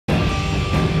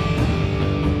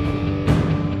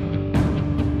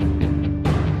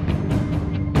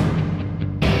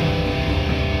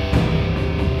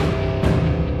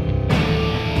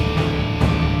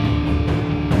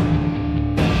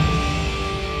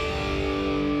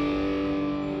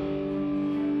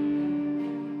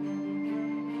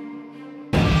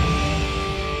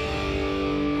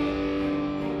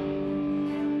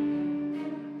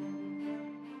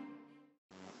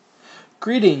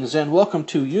Greetings and welcome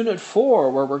to Unit 4,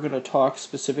 where we're going to talk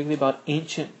specifically about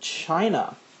ancient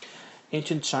China.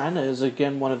 Ancient China is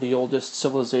again one of the oldest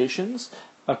civilizations,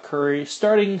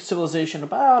 starting civilization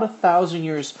about 1,000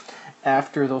 years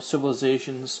after those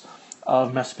civilizations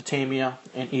of Mesopotamia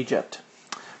and Egypt.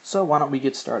 So why don't we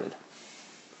get started?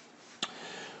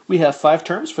 We have 5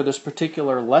 terms for this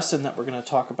particular lesson that we're going to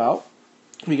talk about.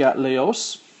 We got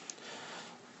Laos,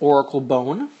 Oracle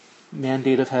Bone,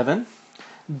 Mandate of Heaven,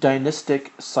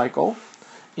 Dynastic Cycle,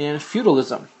 and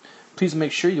Feudalism. Please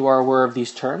make sure you are aware of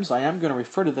these terms. I am going to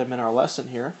refer to them in our lesson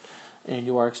here, and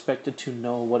you are expected to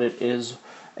know what it is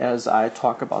as I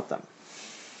talk about them.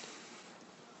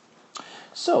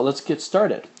 So let's get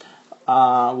started.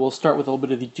 We'll start with a little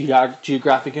bit of the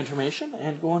geographic information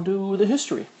and go into the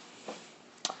history.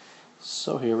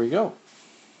 So here we go.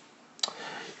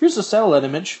 Here's a satellite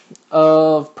image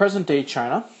of present-day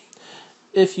China.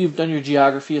 If you've done your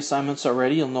geography assignments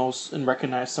already, you'll know and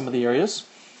recognize some of the areas.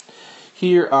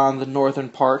 Here on the northern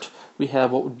part, we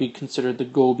have what would be considered the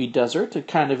Gobi Desert. It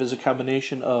kind of is a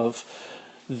combination of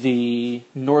the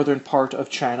northern part of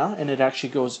China, and it actually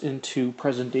goes into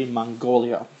present-day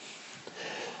Mongolia.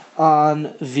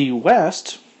 On the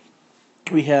west,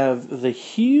 we have the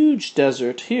huge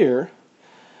desert here,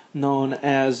 known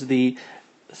as the,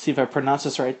 let's see if I pronounce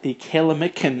this right, the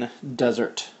Kalamican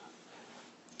Desert.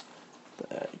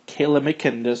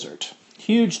 Kalamican Desert.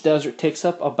 Huge desert, takes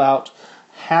up about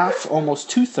half,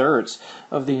 almost 2/3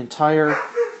 of the entire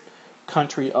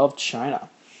country of China.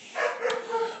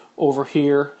 Over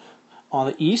here on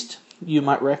the east, you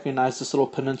might recognize this little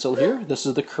peninsula here. This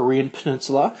is the Korean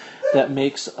Peninsula that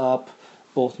makes up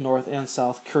both North and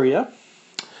South Korea.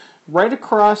 Right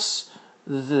across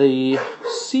the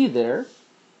sea there,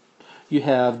 you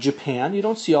have Japan. You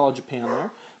don't see all of Japan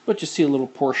there, but you see a little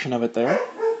portion of it there.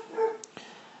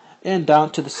 And down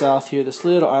to the south here, this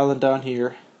little island down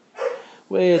here,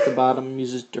 way at the bottom,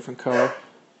 uses a different color,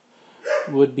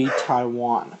 would be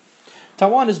Taiwan.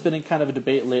 Taiwan has been in kind of a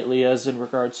debate lately as in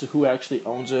regards to who actually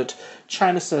owns it.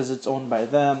 China says it's owned by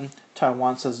them.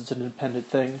 Taiwan says it's an independent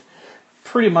thing.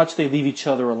 Pretty much they leave each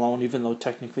other alone, even though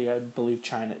technically I believe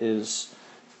China is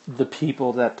the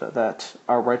people that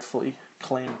are rightfully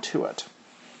claimed to it.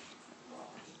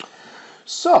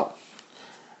 So,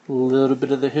 a little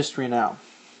bit of the history now.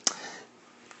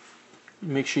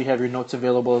 Make sure you have your notes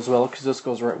available as well, because this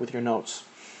goes right with your notes.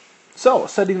 So,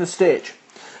 setting the stage.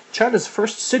 China's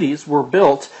first cities were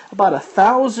built about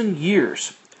 1,000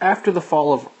 years after the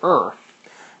fall of Ur.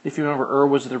 If you remember, Ur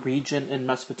was the region in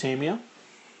Mesopotamia,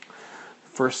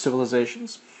 first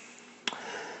civilizations,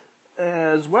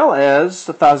 as well as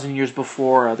 1,000 years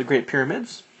before the Great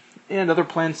Pyramids and other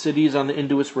planned cities on the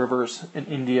Indus rivers in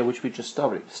India, which we just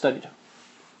studied.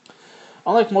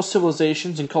 Unlike most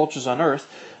civilizations and cultures on Earth,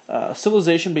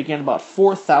 civilization began about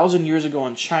 4,000 years ago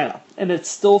in China, and it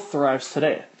still thrives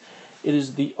today. It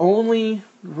is the only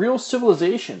real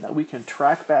civilization that we can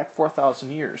track back 4,000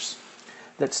 years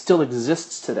that still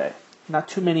exists today. Not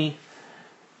too many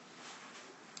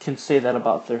can say that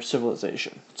about their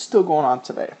civilization. It's still going on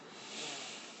today.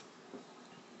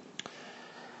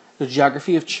 The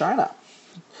geography of China.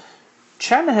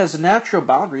 China has natural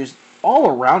boundaries all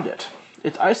around it.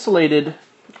 It's isolated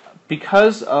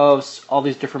because of all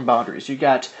these different boundaries. You've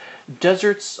got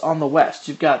deserts on the west.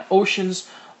 You've got oceans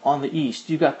on the east.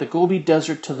 You've got the Gobi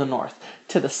Desert to the north.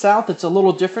 To the south, it's a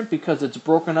little different because it's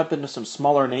broken up into some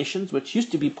smaller nations, which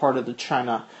used to be part of the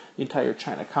entire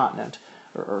China continent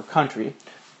or country,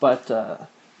 but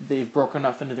they've broken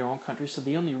up into their own country. So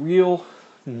the only real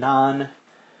non-natural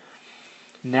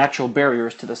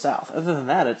barriers to the south. Other than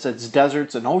that, it's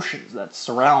deserts and oceans that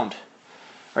surround,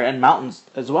 and mountains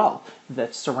as well,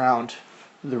 that surround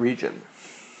the region.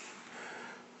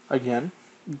 Again,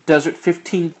 desert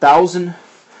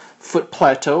 15,000-foot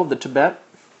plateau of the Tibet,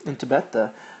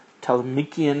 the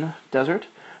Kalamican Desert,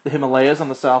 the Himalayas on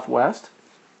the southwest,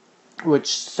 which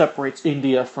separates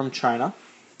India from China,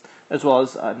 as well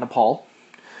as Nepal.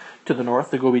 To the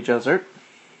north, the Gobi Desert.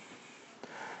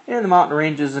 And the mountain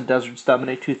ranges and deserts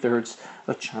dominate 2/3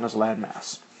 of China's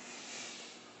landmass.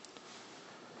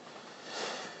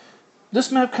 This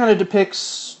map kind of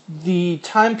depicts the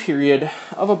time period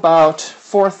of about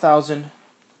 4,000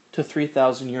 to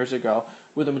 3,000 years ago,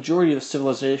 where the majority of the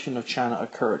civilization of China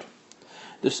occurred.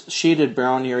 This shaded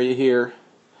brown area here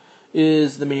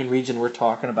is the main region we're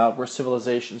talking about, where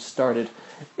civilization started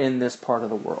in this part of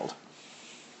the world.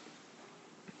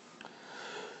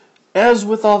 As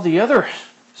with all the other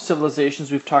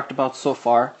civilizations we've talked about so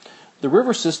far, the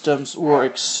river systems were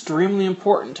extremely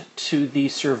important to the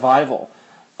survival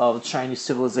of Chinese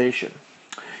civilization.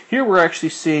 Here we're actually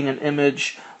seeing an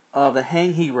image of the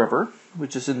Hanghe River,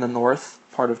 which is in the north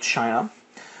part of China.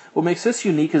 What makes this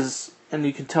unique is, and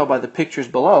you can tell by the pictures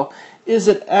below, is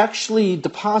it actually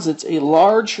deposits a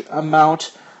large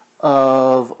amount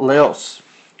of laos.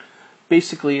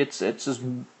 Basically, it's just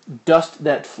dust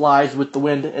that flies with the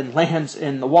wind and lands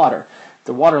in the water.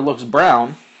 The water looks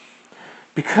brown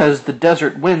because the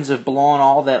desert winds have blown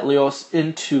all that laos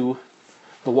into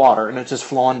the water, and it's just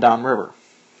flowing downriver.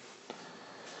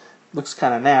 Looks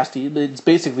kind of nasty, but it's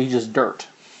basically just dirt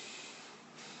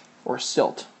or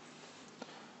silt.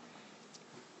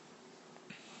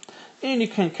 And you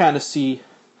can kind of see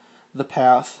the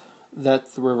path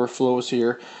that the river flows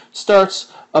here.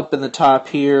 Starts up in the top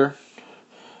here,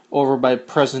 over by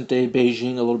present-day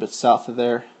Beijing, a little bit south of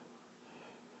there.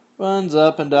 Runs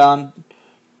up and down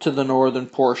to the northern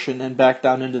portion and back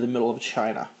down into the middle of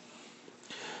China.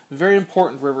 Very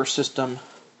important river system.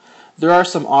 There are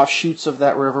some offshoots of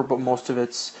that river, but most of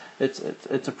it's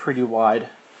a pretty wide,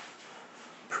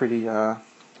 pretty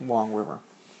long river.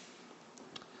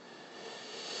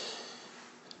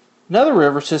 Another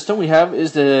river system we have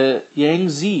is the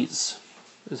Yangtze,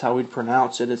 is how we'd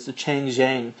pronounce it. It's the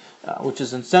Changjiang, which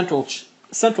is in central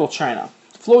China.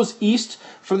 It flows east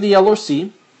from the Yellow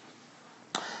Sea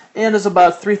and is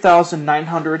about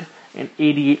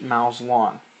 3,988 miles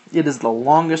long. It is the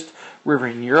longest river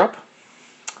in Europe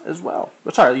as well.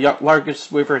 Sorry, the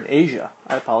largest river in Asia.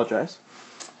 I apologize.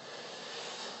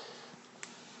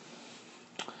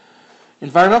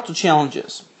 Environmental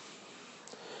challenges.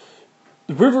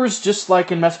 The rivers, just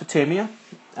like in Mesopotamia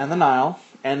and the Nile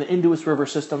and the Indus river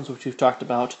systems, which we've talked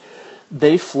about,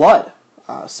 they flood.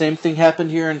 Same thing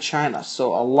happened here in China.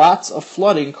 So lots of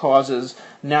flooding causes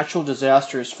natural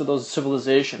disasters for those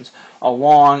civilizations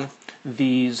along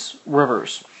these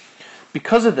rivers.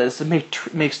 Because of this,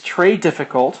 it makes trade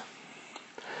difficult.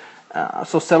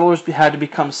 So settlers had to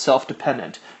become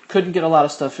self-dependent. Couldn't get a lot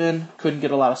of stuff in, couldn't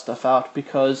get a lot of stuff out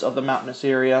because of the mountainous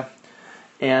area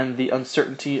and the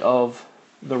uncertainty of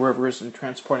the rivers and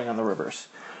transporting on the rivers.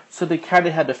 So they kind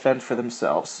of had to fend for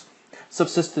themselves.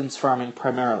 Subsistence farming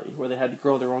primarily, where they had to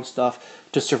grow their own stuff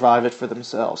to survive it for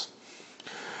themselves.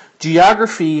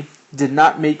 Geography did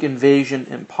not make invasion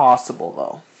impossible,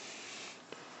 though.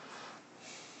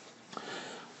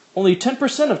 Only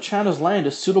 10% of China's land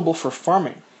is suitable for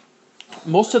farming.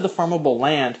 Most of the farmable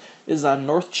land is on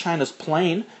North China's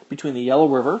plain between the Yellow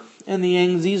River and the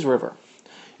Yangtze River.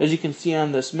 As you can see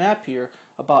on this map here,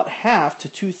 about half to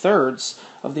 2/3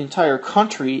 of the entire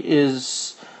country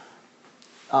is,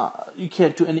 you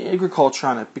can't do any agriculture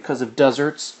on it because of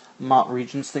deserts, mountain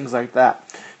regions, things like that.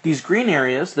 These green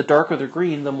areas, the darker the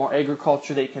green, the more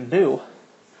agriculture they can do.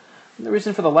 And the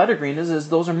reason for the lighter green is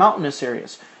those are mountainous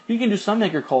areas. You can do some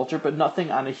agriculture, but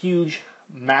nothing on a huge,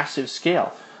 massive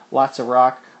scale. Lots of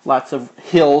rock, lots of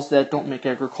hills that don't make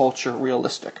agriculture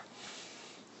realistic.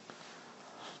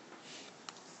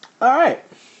 Alright,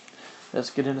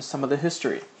 let's get into some of the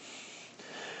history.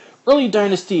 Early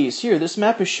dynasties. Here, this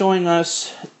map is showing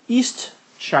us East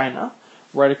China,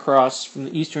 right across from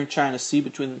the eastern China Sea,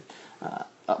 between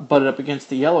butted up against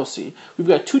the Yellow Sea. We've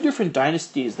got two different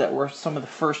dynasties that were some of the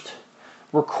first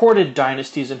recorded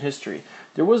dynasties in history.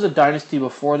 There was a dynasty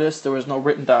before this. There was no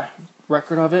written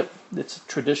record of it. It's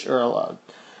tradition, or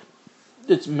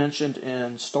it's mentioned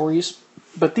in stories.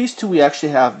 But these two we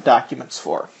actually have documents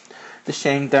for. The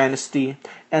Shang dynasty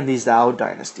and the Zhou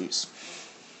dynasties.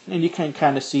 And you can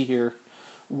kind of see here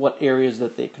what areas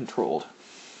that they controlled.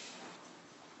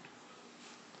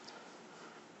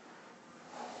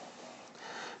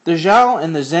 The Zhou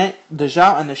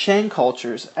and the Shang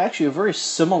cultures actually are very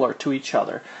similar to each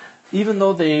other. Even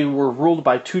though they were ruled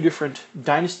by two different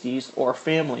dynasties or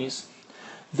families,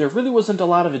 there really wasn't a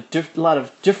lot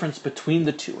of difference between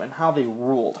the two and how they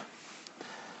ruled,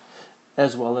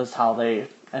 as well as how they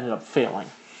ended up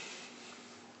failing.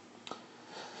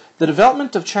 The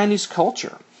development of Chinese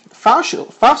culture.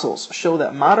 Fossils show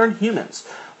that modern humans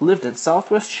lived in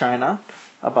southwest China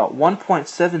about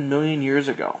 1.7 million years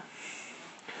ago.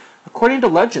 According to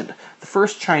legend, the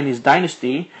first Chinese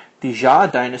dynasty, the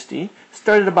Zhou dynasty,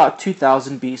 started about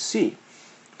 2000 BC,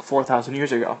 4,000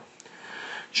 years ago.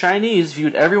 Chinese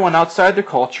viewed everyone outside their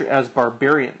culture as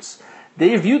barbarians.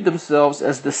 They viewed themselves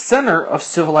as the center of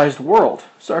civilized world,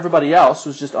 so everybody else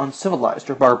was just uncivilized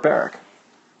or barbaric.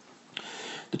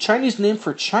 The Chinese name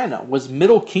for China was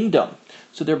Middle Kingdom,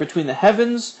 so they're between the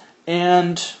heavens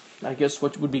and, I guess,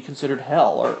 what would be considered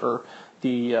hell, or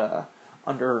the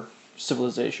under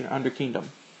civilization, under kingdom.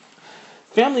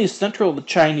 Family is central to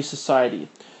Chinese society.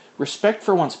 Respect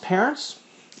for one's parents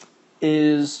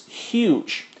is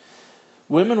huge.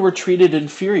 Women were treated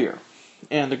inferior,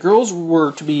 and the girls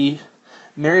were to be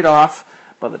married off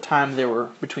by the time they were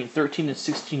between 13 and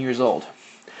 16 years old.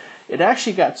 It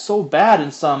actually got so bad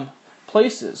in some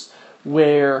places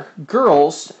where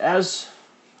girls, as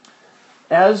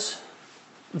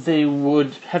they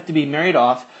would have to be married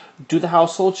off, do the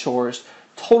household chores,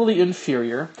 totally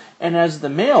inferior, and as the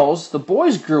males, the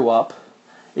boys grew up,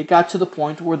 it got to the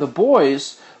point where the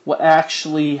boys would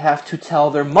actually have to tell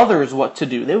their mothers what to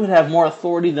do. They would have more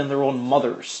authority than their own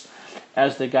mothers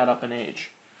as they got up in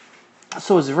age.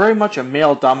 So it's very much a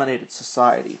male-dominated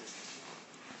society.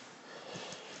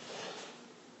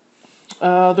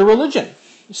 The religion.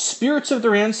 Spirits of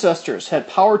their ancestors had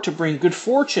power to bring good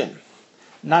fortune,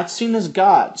 not seen as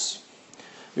gods.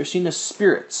 They're seen as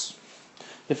spirits.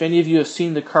 If any of you have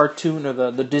seen the cartoon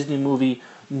or the Disney movie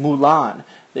Mulan,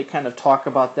 they kind of talk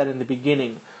about that in the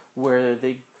beginning, where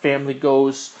the family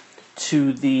goes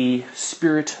to the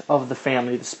spirit of the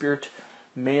family, the spirit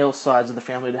male sides of the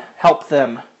family, to help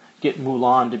them get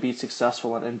Mulan to be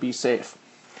successful and be safe.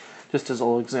 Just as a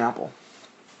little example.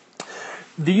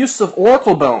 The use of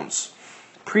Oracle Bones.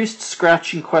 Priests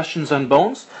scratching questions on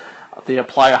bones. They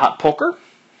apply a hot poker,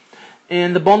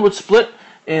 and the bone would split,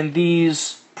 and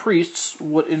these priests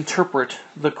would interpret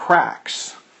the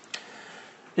cracks.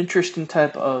 Interesting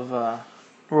type of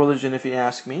religion, if you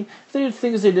ask me. If they did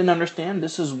things they didn't understand,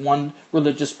 this is one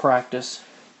religious practice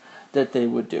that they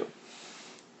would do.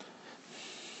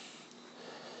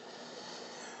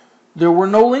 There were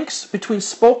no links between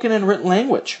spoken and written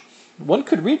language. One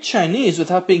could read Chinese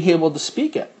without being able to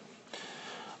speak it.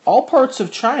 All parts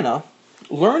of China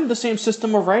learned the same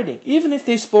system of writing, even if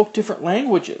they spoke different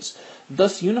languages,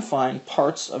 thus unifying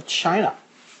parts of China.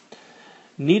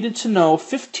 Needed to know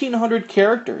 1,500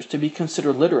 characters to be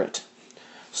considered literate.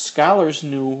 Scholars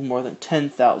knew more than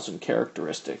 10,000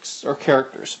 characters.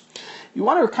 You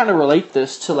want to kind of relate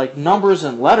this to like numbers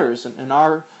and letters in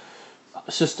our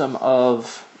system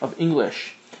of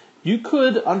English. You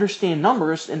could understand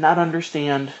numbers and not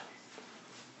understand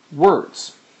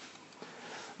words.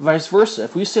 Vice versa.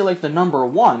 If we say like the number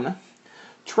 1,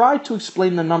 try to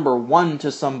explain the number 1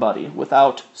 to somebody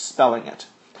without spelling it.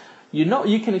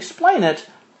 You can explain it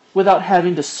without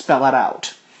having to spell it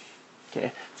out.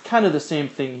 Okay, it's kind of the same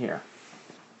thing here.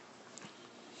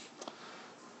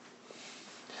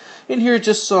 In here,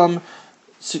 just some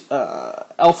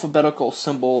alphabetical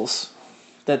symbols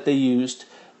that they used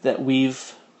that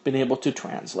we've been able to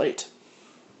translate.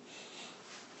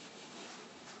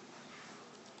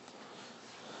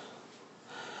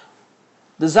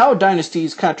 The Zhou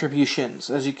Dynasty's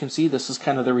contributions. As you can see, this is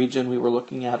kind of the region we were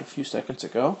looking at a few seconds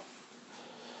ago.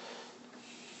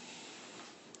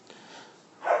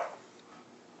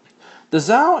 The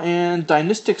Zhou and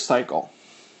Dynastic Cycle.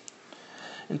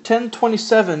 In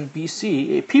 1027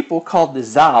 BC, a people called the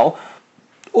Zhou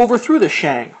overthrew the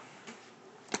Shang.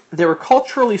 They were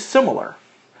culturally similar,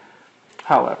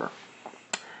 however.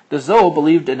 The Zhou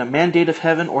believed in a mandate of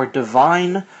heaven or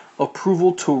divine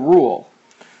approval to rule.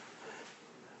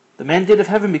 The mandate of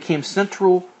heaven became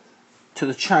central to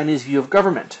the Chinese view of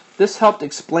government. This helped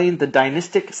explain the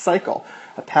dynastic cycle,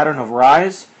 a pattern of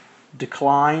rise,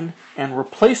 decline, and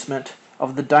replacement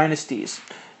of the dynasties,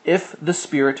 if the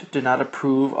spirit did not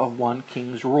approve of one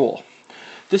king's rule.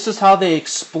 This is how they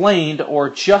explained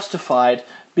or justified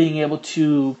being able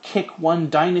to kick one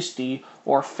dynasty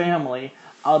or family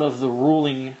out of the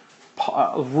ruling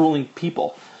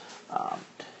people.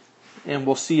 And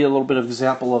we'll see a little bit of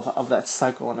example of that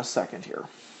cycle in a second here.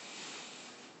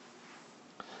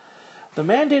 The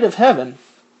mandate of heaven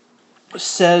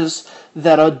says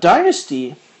that a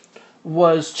dynasty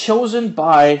was chosen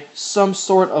by some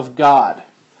sort of god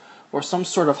or some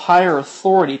sort of higher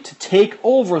authority to take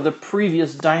over the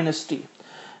previous dynasty,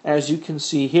 as you can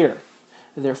see here.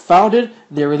 They're founded,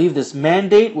 they receive this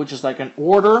mandate, which is like an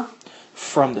order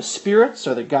from the spirits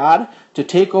or the god to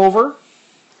take over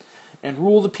and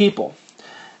rule the people.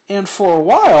 And for a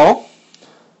while,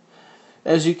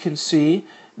 as you can see,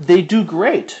 they do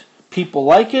great. People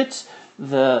like it,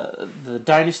 the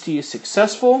dynasty is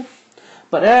successful,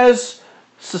 but as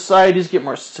societies get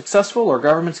more successful or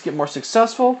governments get more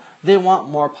successful, they want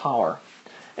more power.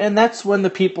 And that's when the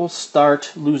people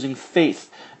start losing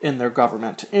faith in their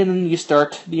government, and you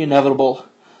start the inevitable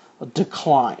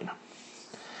decline.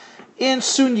 And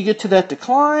soon you get to that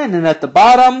decline, and at the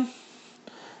bottom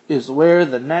is where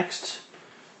the next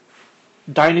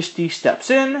dynasty steps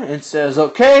in and says,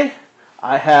 okay,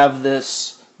 I have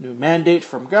this new mandate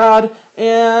from God,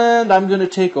 and I'm going to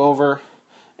take over,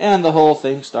 and the whole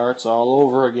thing starts all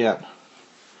over again.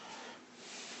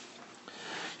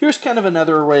 Here's kind of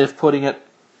another way of putting it,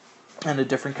 and a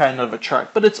different kind of a chart,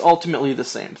 but it's ultimately the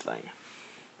same thing.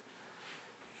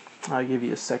 I'll give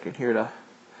you a second here to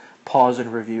pause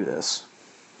and review this.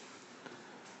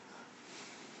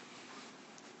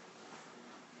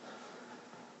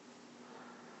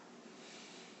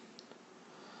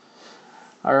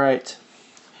 Alright,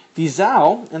 the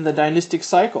Zhou and the Dynastic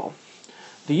Cycle.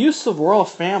 The use of royal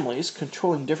families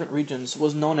controlling different regions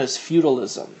was known as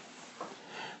feudalism.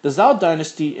 The Zhou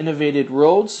dynasty innovated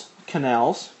roads,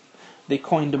 canals, they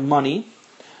coined money,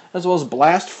 as well as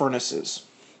blast furnaces.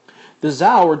 The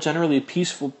Zhou were generally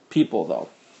peaceful people, though.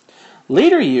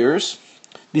 Later years,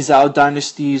 the Zhou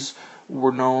dynasties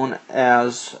were known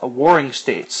as warring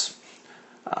states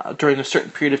during a certain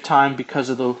period of time because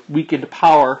of the weakened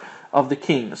power of the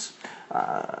kings.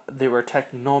 They were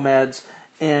attacking nomads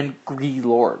and greedy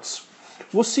lords.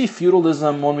 We'll see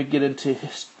feudalism when we get into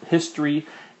history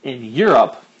in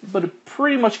Europe, but it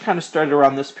pretty much kind of started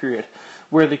around this period,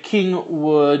 where the king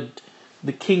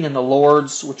and the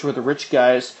lords, which were the rich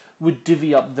guys, would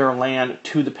divvy up their land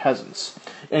to the peasants.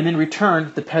 And in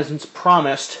return, the peasants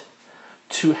promised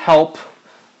to help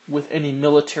with any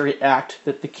military act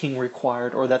that the king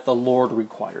required or that the lord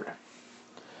required.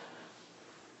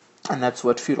 And that's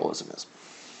what feudalism is.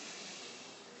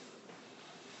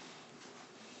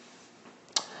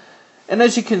 And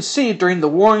as you can see, during the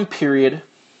warring period,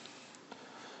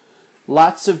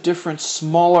 lots of different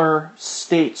smaller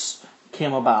states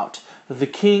came about. The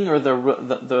king or the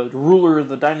ruler of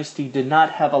the dynasty did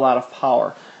not have a lot of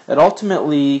power. It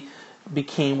ultimately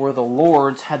became where the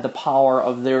lords had the power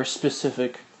of their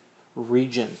specific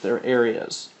regions, their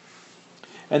areas.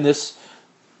 And this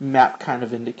map kind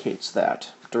of indicates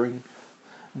that during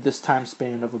this time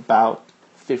span of about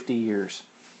 50 years.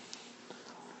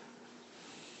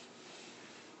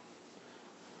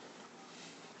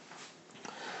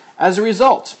 As a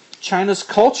result, China's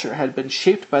culture had been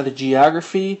shaped by the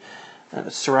geography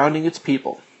surrounding its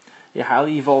people. A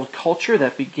highly evolved culture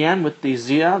that began with the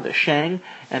Xia, the Shang,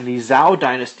 and the Zhou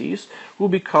dynasties will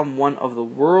become one of the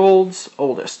world's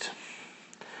oldest.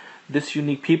 This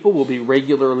unique people will be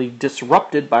regularly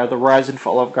disrupted by the rise and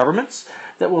fall of governments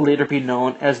that will later be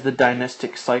known as the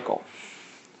Dynastic Cycle.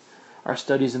 Our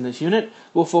studies in this unit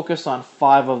will focus on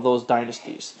 5 of those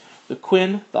dynasties: the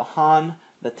Qin, the Han,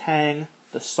 the Tang,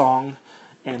 the Song,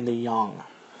 and the Yang.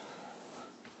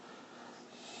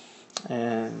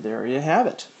 And there you have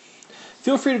it.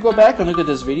 Feel free to go back and look at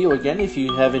this video again if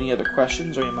you have any other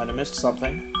questions or you might have missed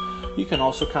something. You can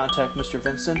also contact Mr.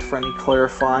 Vincent for any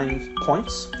clarifying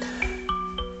points.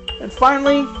 And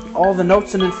finally, all the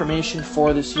notes and information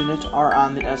for this unit are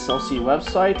on the SLC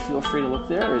website. Feel free to look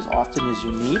there as often as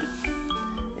you need.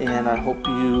 And I hope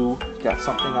you got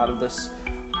something out of this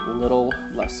little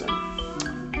lesson.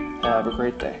 Have a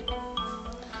great day.